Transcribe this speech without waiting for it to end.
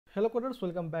Hello coders,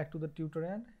 welcome back to the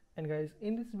Tutorend. And guys,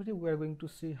 in this video we are going to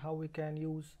see how we can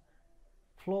use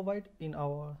Flowbite in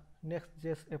our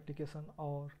Nextjs application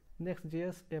or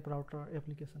Nextjs app router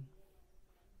application.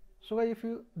 So guys, if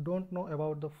you don't know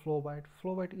about the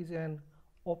Flowbite is an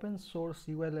open source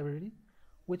UI library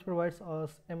which provides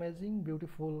us amazing,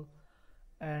 beautiful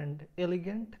and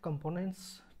elegant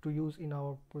components to use in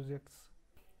our projects.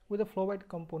 With the Flowbite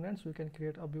components we can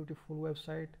create a beautiful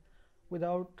website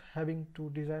without having to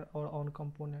design our own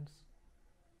components.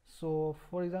 So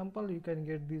for example, you can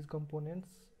get these components,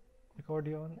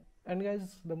 accordion, and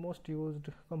guys, the most used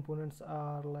components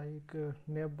are like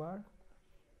navbar.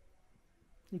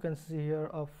 You can see here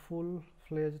a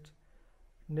full-fledged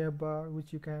navbar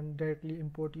which you can directly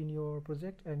import in your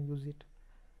project and use it.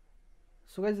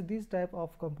 So guys, this type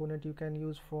of component you can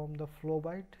use from the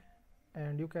Flowbite,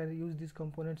 and you can use these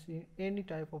components in any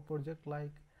type of project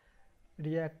like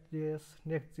React.js,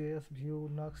 Next.js, Vue,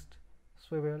 Next,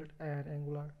 Svelte and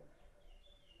Angular.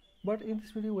 But in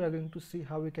this video we are going to see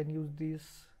how we can use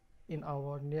this in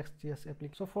our Next.js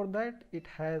application. So for that it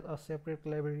has a separate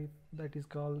library that is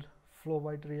called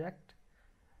flowbite-react,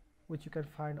 which you can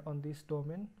find on this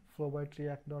domain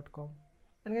flowbite-react.com.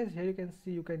 And guys, here you can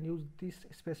see you can use this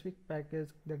specific package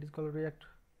that is called React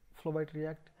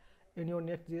Flowbite-react in your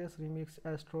Next.js, Remix,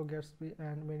 Astro, Gatsby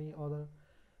and many other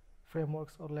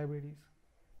frameworks or libraries.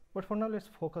 But for now let's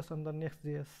focus on the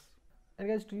Next.js. And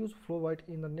guys, to use Flowbite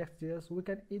in the Next.js, we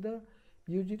can either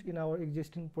use it in our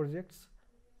existing projects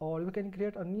or we can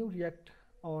create a new React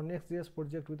or Next.js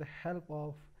project with the help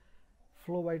of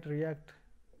flowbite-react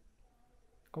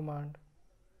command.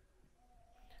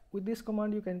 With this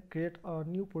command you can create a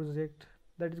new project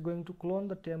that is going to clone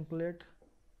the template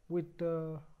with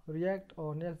the React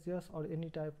or Next.js or any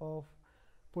type of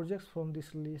projects from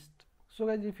this list. So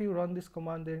guys, if you run this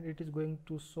command, then it is going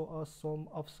to show us some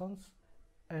options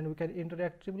and we can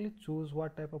interactively choose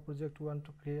what type of project we want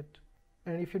to create.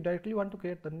 And if you directly want to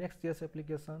create the Next.js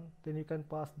application, then you can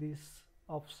pass these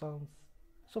options.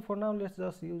 So for now let's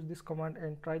just use this command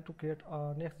and try to create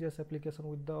a Next.js application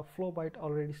with the Flowbite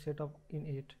already set up in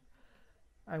it.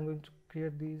 I'm going to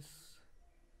create this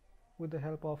with the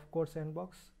help of code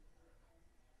sandbox.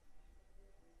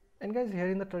 And guys, here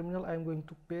in the terminal I'm going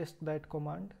to paste that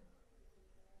command,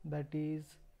 that is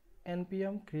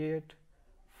npm create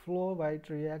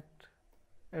flowbite-react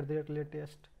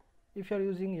 @latest. If you are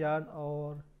using yarn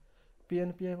or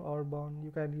pnpm or bound, you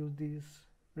can use these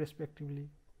respectively.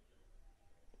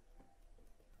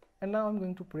 And now I'm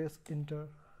going to press enter.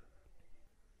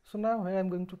 So now here I'm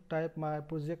going to type my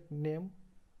project name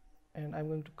and I'm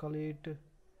going to call it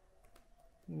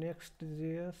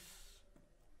Nextjs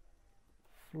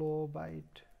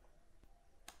Flowbite.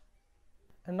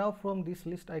 And now from this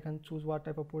list I can choose what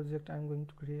type of project I'm going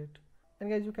to create.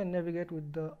 And guys, you can navigate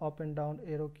with the up and down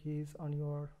arrow keys on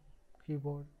your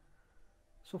keyboard.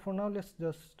 So for now let's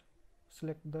just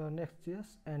select the Next.js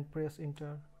and press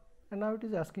enter. And now it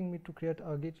is asking me to create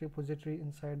a Git repository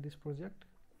inside this project.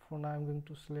 For now I'm going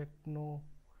to select no.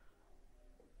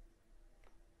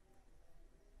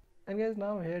 And guys,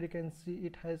 now here you can see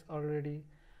it has already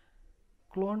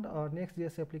cloned our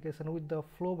Next.js application with the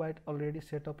Flowbite already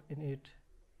set up in it.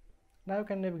 Now you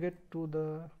can navigate to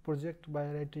the project by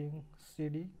writing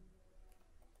cd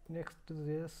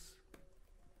Nextjs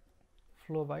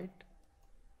Flowbite,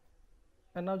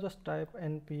 and now just type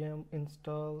npm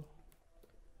install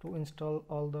to install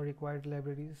all the required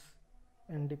libraries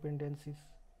and dependencies.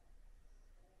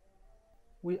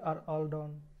 We are all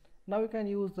done. Now we can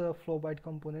use the Flowbite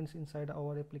components inside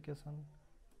our application.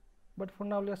 But for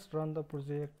now let's run the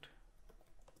project.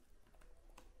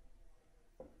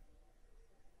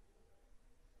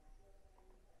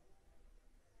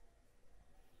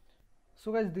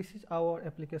 So guys, this is our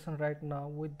application right now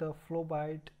with the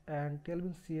Flowbite and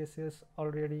Tailwind CSS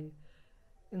already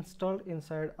installed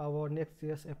inside our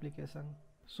Next.js application.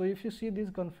 So if you see these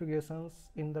configurations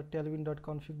in the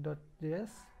tailwind.config.js,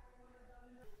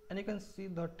 and you can see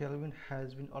the Tailwind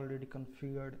has been already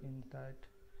configured in that.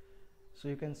 So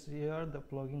you can see here the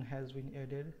plugin has been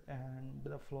added and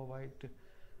the Flowbite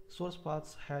source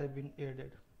paths have been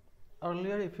added.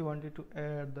 Earlier, if you wanted to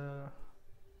add the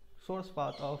source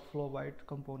path of Flowbite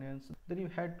components, then you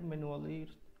had to manually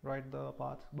write the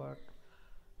path, but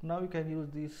now you can use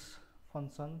this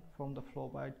function from the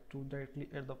Flowbite to directly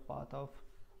add the path of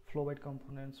Flowbite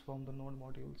components from the node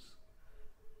modules.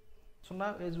 So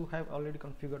now as we have already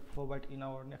configured Flowbite in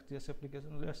our Next.js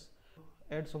application, let's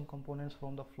add some components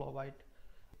from the Flowbite.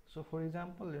 So for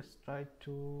example, let's try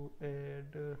to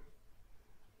add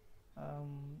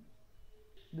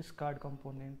this card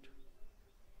component.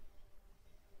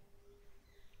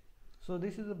 So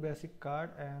this is a basic card,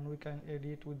 and we can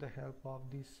edit with the help of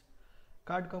this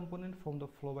card component from the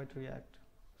flowbite-react.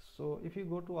 So if you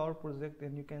go to our project,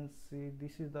 then you can see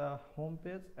this is the home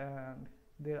page, and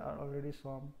there are already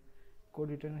some code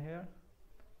written here,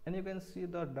 and you can see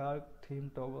the dark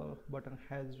theme toggle button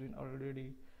has been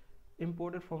already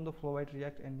imported from the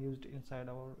flowbite-react and used inside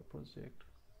our project.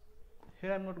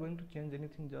 Here I'm not going to change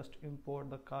anything, just import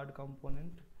the card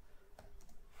component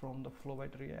from the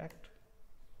flowbite-react,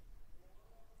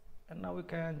 and now we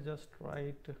can just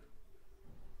write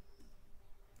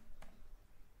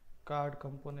card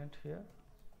component here,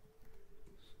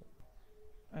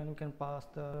 and we can pass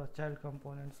the child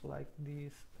components like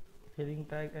this heading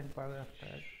tag and paragraph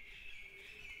tag.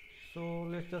 So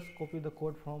let's just copy the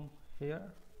code from here,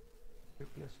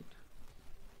 replace it,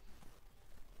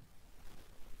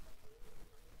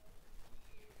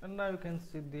 and now you can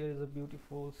see there is a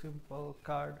beautiful simple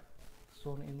card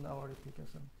shown in our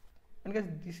application. And guys,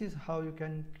 this is how you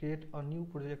can create a new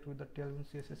project with the Tailwind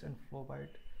CSS and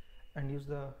Flowbite and use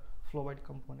the Flowbite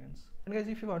components. And guys,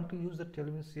 if you want to use the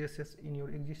Tailwind CSS in your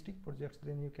existing projects,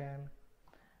 then you can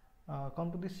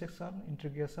come to this section,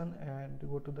 integration, and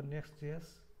go to the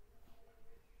Nextjs,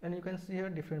 and you can see here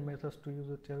different methods to use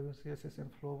the Tailwind CSS and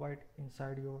Flowbite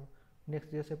inside your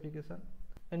Nextjs application.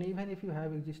 And even if you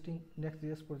have existing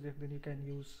Nextjs project, then you can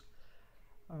use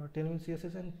Tailwind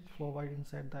CSS and Flowbite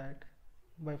inside that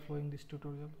by following this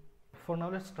tutorial. For now,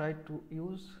 let's try to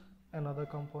use another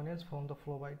components from the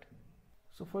Flowbite.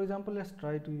 So for example, let's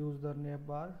try to use the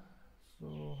navbar.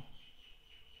 So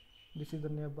this is the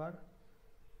navbar,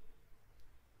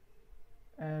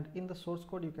 and in the source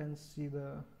code you can see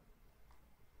the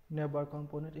navbar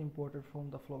component imported from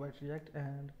the flowbite-react,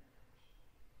 and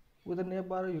with the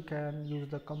navbar you can use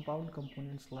the compound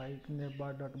components like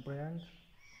navbar.brand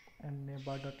and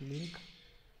navbar.link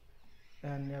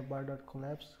and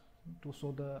navbar.collapse to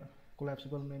show the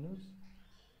collapsible menus.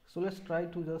 So let's try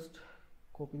to just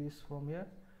copy this from here,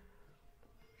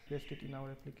 paste it in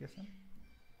our application.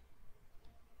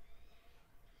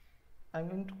 I'm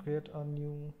going to create a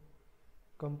new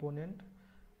component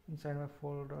inside my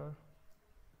folder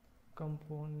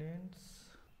components,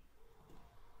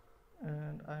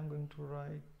 and I'm going to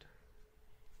write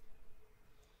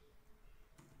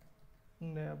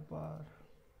navbar.tsx,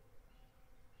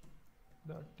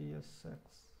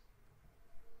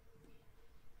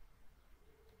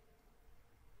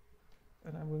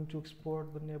 and I'm going to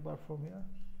export the navbar from here.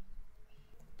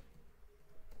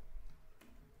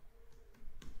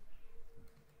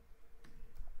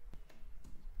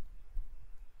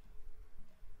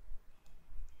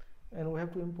 And we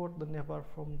have to import the navbar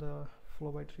from the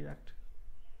flowbite-react.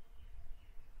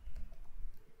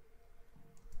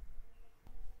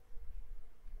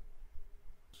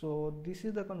 So this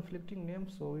is the conflicting name,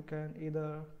 so we can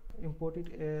either import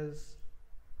it as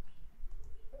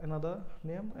another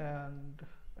name, and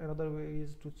another way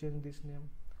is to change this name.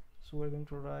 So we're going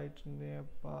to write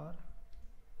navbar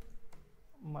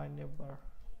my navbar.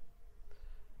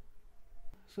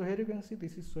 So here you can see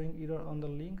this is showing error on the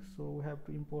link, so we have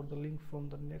to import the link from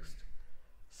the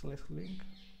next/link,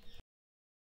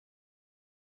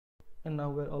 and now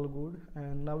we're all good.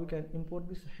 And now we can import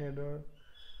this header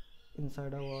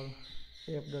inside our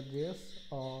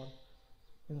app.js or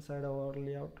inside our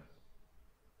layout.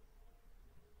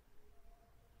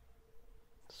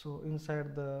 So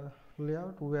inside the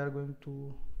layout we are going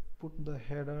to put the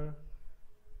header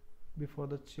before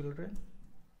the children.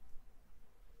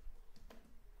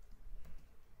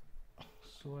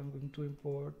 So I'm going to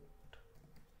import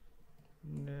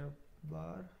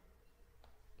navbar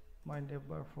my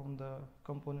navbar from the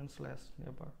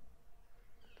component/navbar,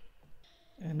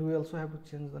 and we also have to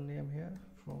change the name here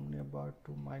from navbar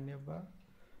to my navbar.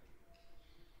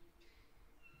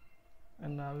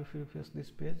 And now if you refresh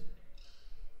this page,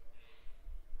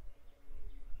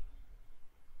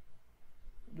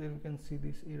 then you can see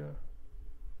this error.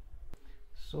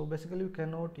 So basically we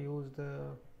cannot use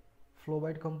the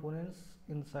flowbite components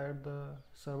inside the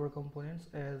server components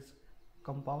as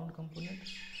compound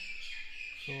components.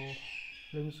 So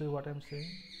let me show you what I'm saying.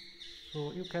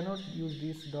 So you cannot use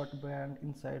this .brand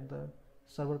inside the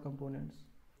server components,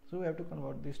 so we have to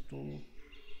convert this to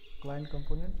client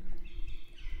component.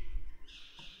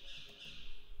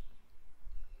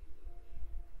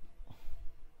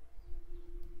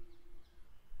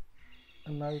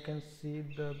 And now you can see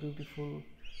the beautiful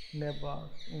navbar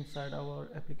inside our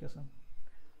application.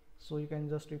 So you can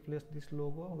just replace this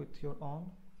logo with your own.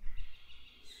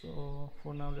 So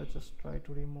for now, let's just try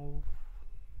to remove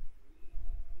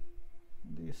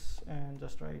this and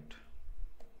just write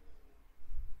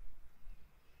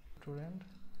Tutorend.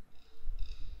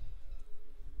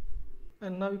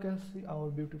 And now you can see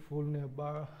our beautiful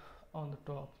navbar on the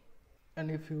top, and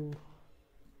if you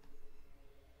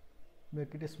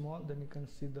make it small, then you can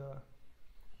see the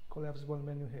collapsible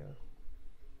menu here.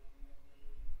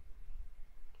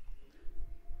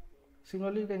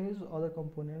 Similarly, you can use other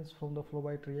components from the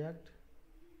flowbite-react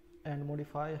and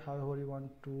modify however you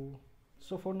want to.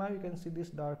 So for now, you can see this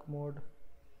dark mode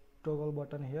toggle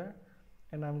button here,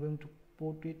 and I'm going to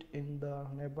put it in the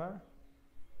navbar.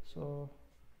 So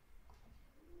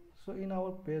in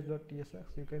our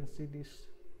page.tsx, you can see this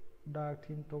dark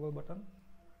theme toggle button.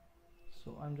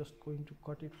 So I'm just going to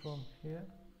cut it from here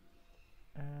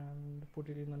and put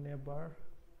it in the navbar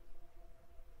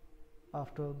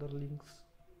after the links,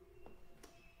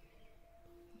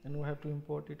 and we have to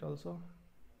import it also.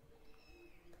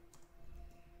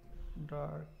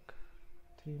 Dark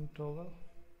theme toggle,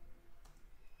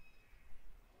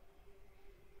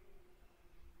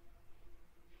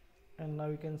 and now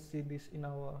you can see this in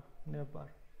our navbar.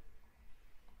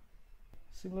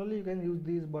 Similarly, you can use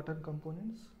these button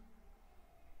components,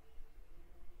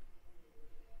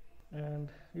 and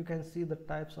you can see the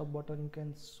types of button you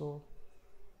can show.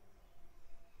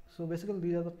 So basically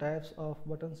these are the types of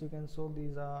buttons you can show.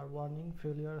 These are warning,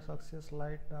 failure, success,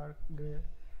 light, dark, gray,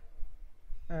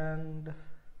 and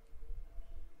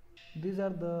these are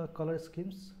the color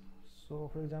schemes. So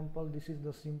for example, this is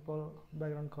the simple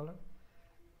background color,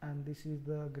 and this is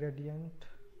the gradient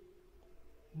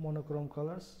monochrome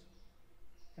colors,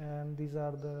 and these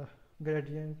are the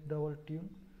gradient double tune.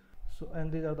 So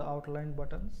and these are the outline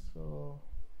buttons. So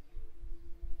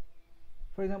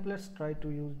for example, let's try to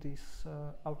use this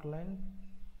outline,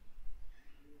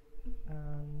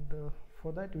 and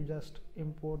for that we just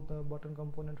import the button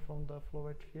component from the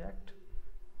flowbite-react.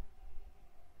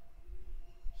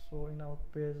 So in our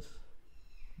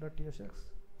page.tsx,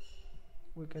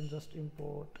 we can just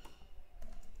import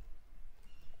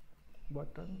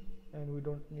button, and we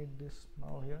don't need this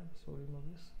now here, so remove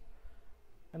this.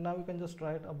 And now we can just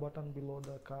write a button below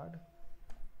the card.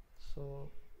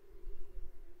 So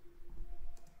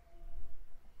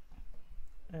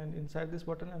and inside this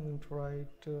button I'm going to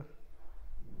write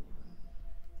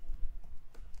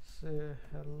say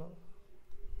hello,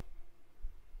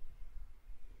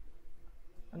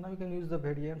 and now you can use the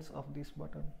variants of this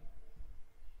button.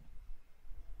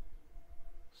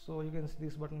 So you can see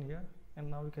this button here,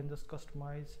 and now we can just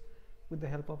customize with the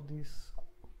help of these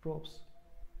props.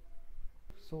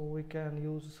 So we can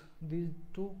use these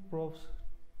two props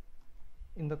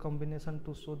in the combination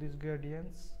to show these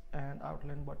gradients and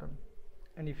outline button,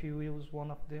 and if you use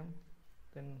one of them,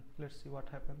 then let's see what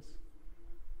happens.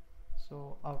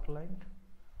 So outlined,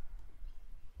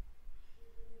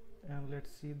 and let's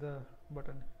see the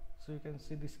button. So you can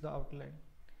see this is the outline.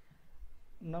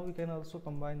 Now we can also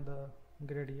combine the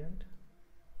gradient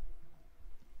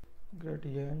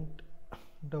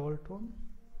double tone.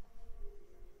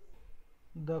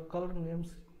 The color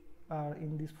names are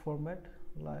in this format,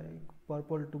 like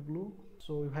purple to blue.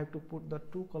 So you have to put the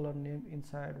two color name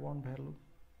inside one value,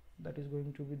 that is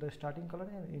going to be the starting color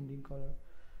and ending color.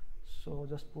 So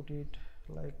just put it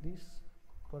like this,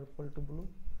 purple to blue.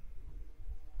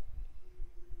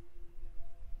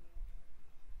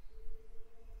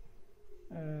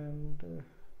 And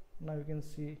now you can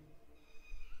see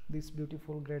this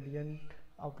beautiful gradient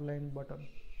outline button.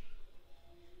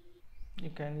 You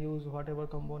can use whatever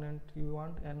component you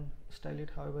want and style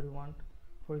it however you want.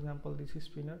 For example, this is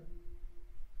spinner.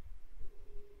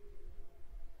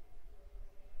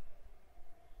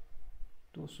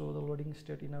 To show the loading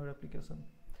state in our application.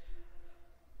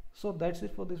 So that's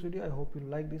it for this video. I hope you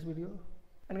like this video,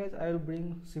 and guys, I will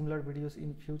bring similar videos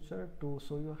in future to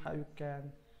show you how you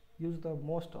can use the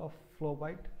most of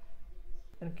Flowbite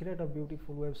and create a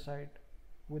beautiful website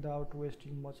without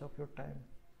wasting much of your time.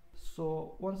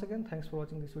 So once again, thanks for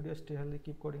watching this video. Stay healthy,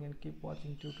 keep coding, and keep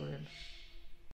watching Tutorend.